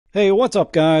Hey, what's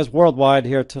up guys? Worldwide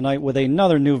here tonight with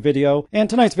another new video. And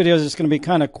tonight's video is just going to be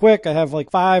kind of quick. I have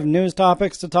like 5 news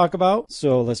topics to talk about.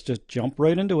 So let's just jump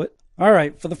right into it.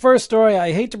 Alright, for the first story,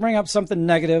 I hate to bring up something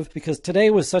negative because today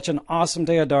was such an awesome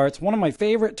day of darts. One of my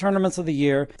favorite tournaments of the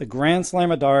year, the Grand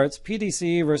Slam of Darts,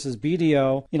 PDC versus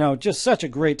BDO. You know, just such a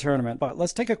great tournament. But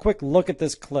let's take a quick look at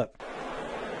this clip.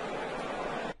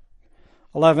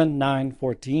 11, 9,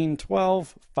 14,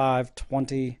 12, 5,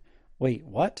 20. Wait,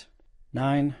 what?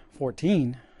 9,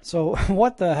 14. So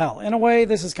what the hell? In a way,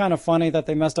 this is kind of funny that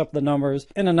they messed up the numbers.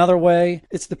 In another way,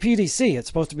 it's the PDC. It's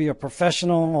supposed to be a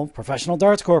professional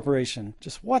darts corporation.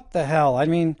 Just what the hell? I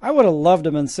mean, I would have loved to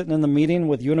have been sitting in the meeting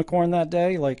with Unicorn that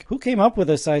day. Like, who came up with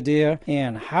this idea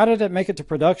and how did it make it to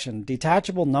production?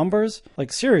 Detachable numbers?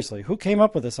 Like, seriously, who came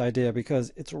up with this idea?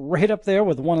 Because it's right up there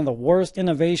with one of the worst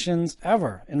innovations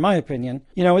ever, in my opinion.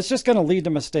 You know, it's just going to lead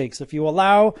to mistakes. If you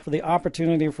allow for the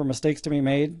opportunity for mistakes to be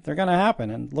made, they're going to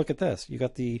happen. And look at this. You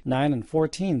got the 9 and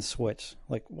 14 switch.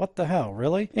 Like, what the hell,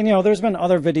 really? And you know, there's been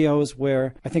other videos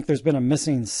where I think there's been a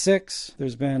missing 6.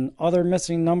 There's been other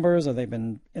missing numbers, or they've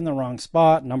been in the wrong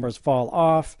spot. Numbers fall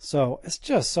off. So it's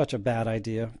just such a bad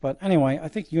idea. But anyway, I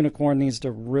think Unicorn needs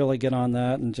to really get on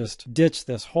that and just ditch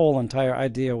this whole entire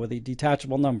idea with the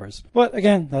detachable numbers. But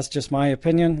again, that's just my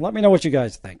opinion. Let me know what you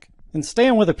guys think. And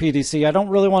staying with the PDC, I don't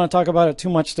really want to talk about it too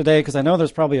much today because I know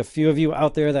there's probably a few of you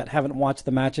out there that haven't watched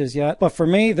the matches yet. But for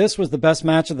me, this was the best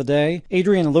match of the day.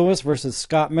 Adrian Lewis versus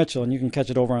Scott Mitchell. And you can catch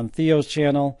it over on Theo's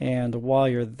channel. And while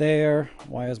you're there,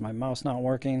 why is my mouse not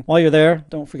working? While you're there,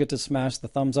 don't forget to smash the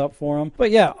thumbs up for him.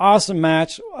 But yeah, awesome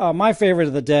match. My favorite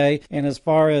of the day. And as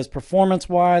far as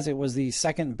performance-wise, it was the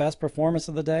second best performance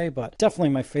of the day. But definitely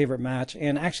my favorite match.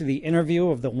 And actually the interview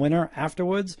of the winner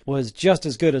afterwards was just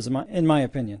as good as in my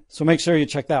opinion. So make sure you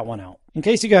check that one out. In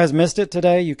case you guys missed it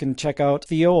today, you can check out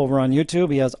Theo over on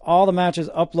YouTube. He has all the matches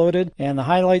uploaded. And the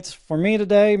highlights for me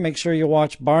today, make sure you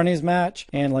watch Barney's match.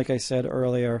 And like I said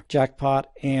earlier,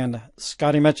 Jackpot and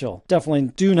Scotty Mitchell.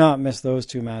 Definitely do not miss those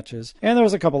 2 matches. And there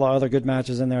was a couple of other good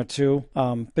matches in there too.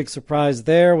 Big surprise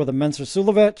there with a Mensur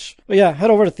Sulovic. But yeah, head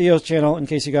over to Theo's channel in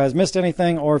case you guys missed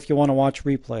anything or if you want to watch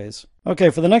replays.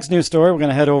 Okay, for the next news story, we're going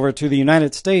to head over to the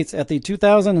United States at the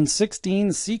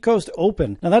 2016 Seacoast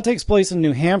Open. Now that takes place in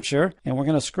New Hampshire, and we're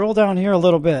going to scroll down here a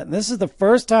little bit. This is the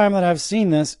first time that I've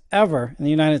seen this ever in the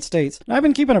United States. And I've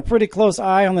been keeping a pretty close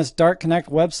eye on this Dart Connect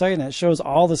website, and it shows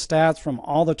all the stats from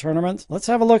all the tournaments. Let's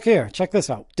have a look here. Check this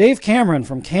out. Dave Cameron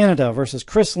from Canada versus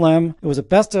Chris Lim. It was a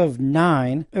best of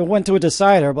 9. It went to a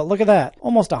decider, but look at that.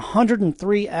 Almost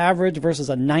 103 average versus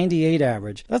a 98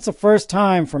 average. That's the first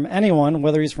time from anyone,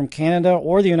 whether he's from Canada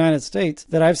or the United States,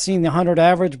 that I've seen the 100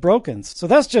 average broken. So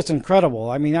that's just incredible.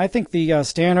 I mean, I think the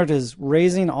standard is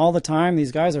raising all the time.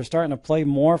 These guys are starting to play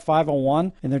more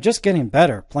 501, and they're just getting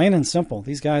better. Plain and simple.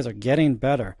 These guys are getting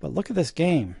better. But look at this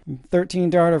game. 13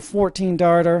 darter, 14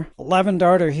 darter, 11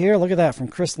 darter here. Look at that from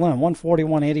Chris Lim. 140,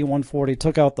 180, 140.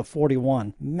 Took out the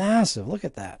 41. Massive. Look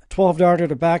at that. 12 darter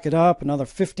to back it up. Another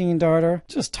 15 darter.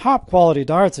 Just top quality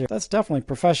darts here. That's definitely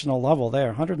professional level there.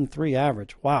 103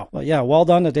 average. Wow. But yeah, well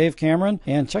done to Dave Cameron.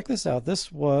 And check this out.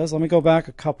 This was, let me go back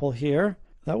a couple here.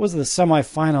 That was the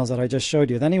semifinals that I just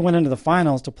showed you. Then he went into the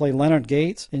finals to play Leonard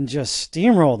Gates and just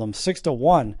steamrolled him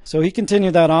 6-1. So he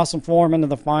continued that awesome form into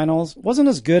the finals. Wasn't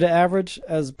as good average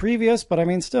as previous, but I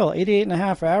mean still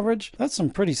 88.5 average. That's some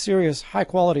pretty serious high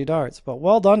quality darts. But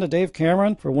well done to Dave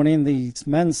Cameron for winning the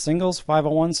men's singles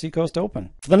 501 Seacoast Open.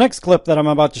 For the next clip that I'm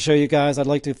about to show you guys, I'd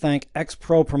like to thank X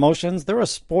Pro Promotions. They're a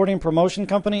sporting promotion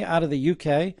company out of the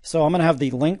UK. So I'm going to have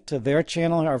the link to their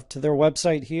channel or to their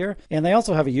website here. And they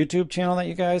also have a YouTube channel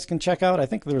that you guys can check out. I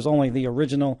think there's only the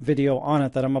original video on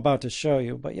it that I'm about to show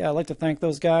you. But yeah, I'd like to thank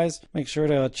those guys. Make sure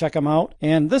to check them out.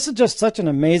 And this is just such an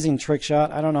amazing trick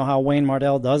shot. I don't know how Wayne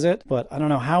Mardle does it, but I don't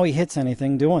know how he hits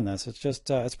anything doing this. It's just,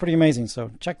 it's pretty amazing.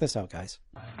 So check this out, guys.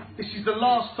 This is the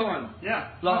last time. Yeah.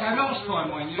 Last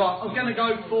time, Wayne. But I'm going to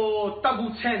go for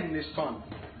double 10 this time.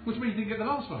 Which means you didn't get the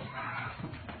last one.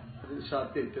 So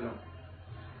I did, didn't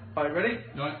I? Right, ready?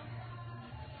 Right.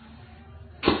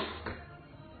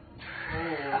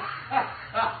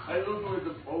 I don't know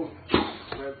the phone.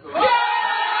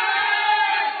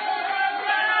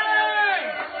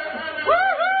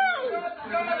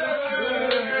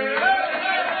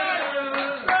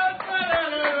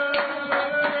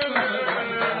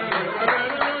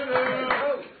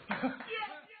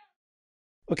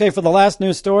 Okay, for the last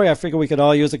news story, I figure we could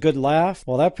all use a good laugh.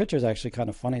 Well, that picture's actually kind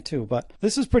of funny too, but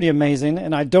this is pretty amazing,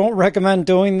 and I don't recommend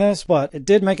doing this, but it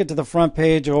did make it to the front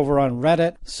page over on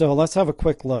Reddit. So let's have a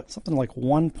quick look. Something like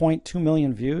 1.2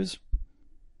 million views.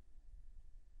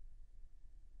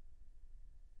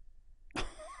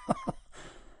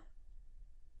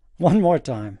 One more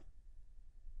time.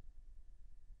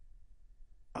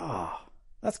 Ah,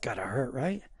 that's gotta hurt,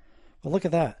 right? Well, look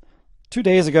at that. 2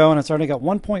 days ago, and it's already got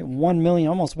 1.1 million,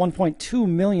 almost 1.2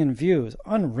 million views.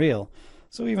 Unreal.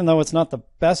 So even though it's not the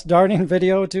best darting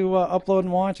video to upload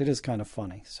and watch, it is kind of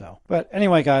funny. So, but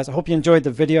anyway, guys, I hope you enjoyed the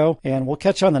video, and we'll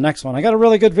catch you on the next one. I got a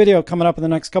really good video coming up in the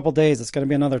next couple days. It's going to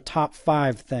be another top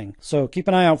 5 thing. So keep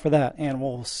an eye out for that, and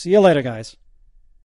we'll see you later, guys.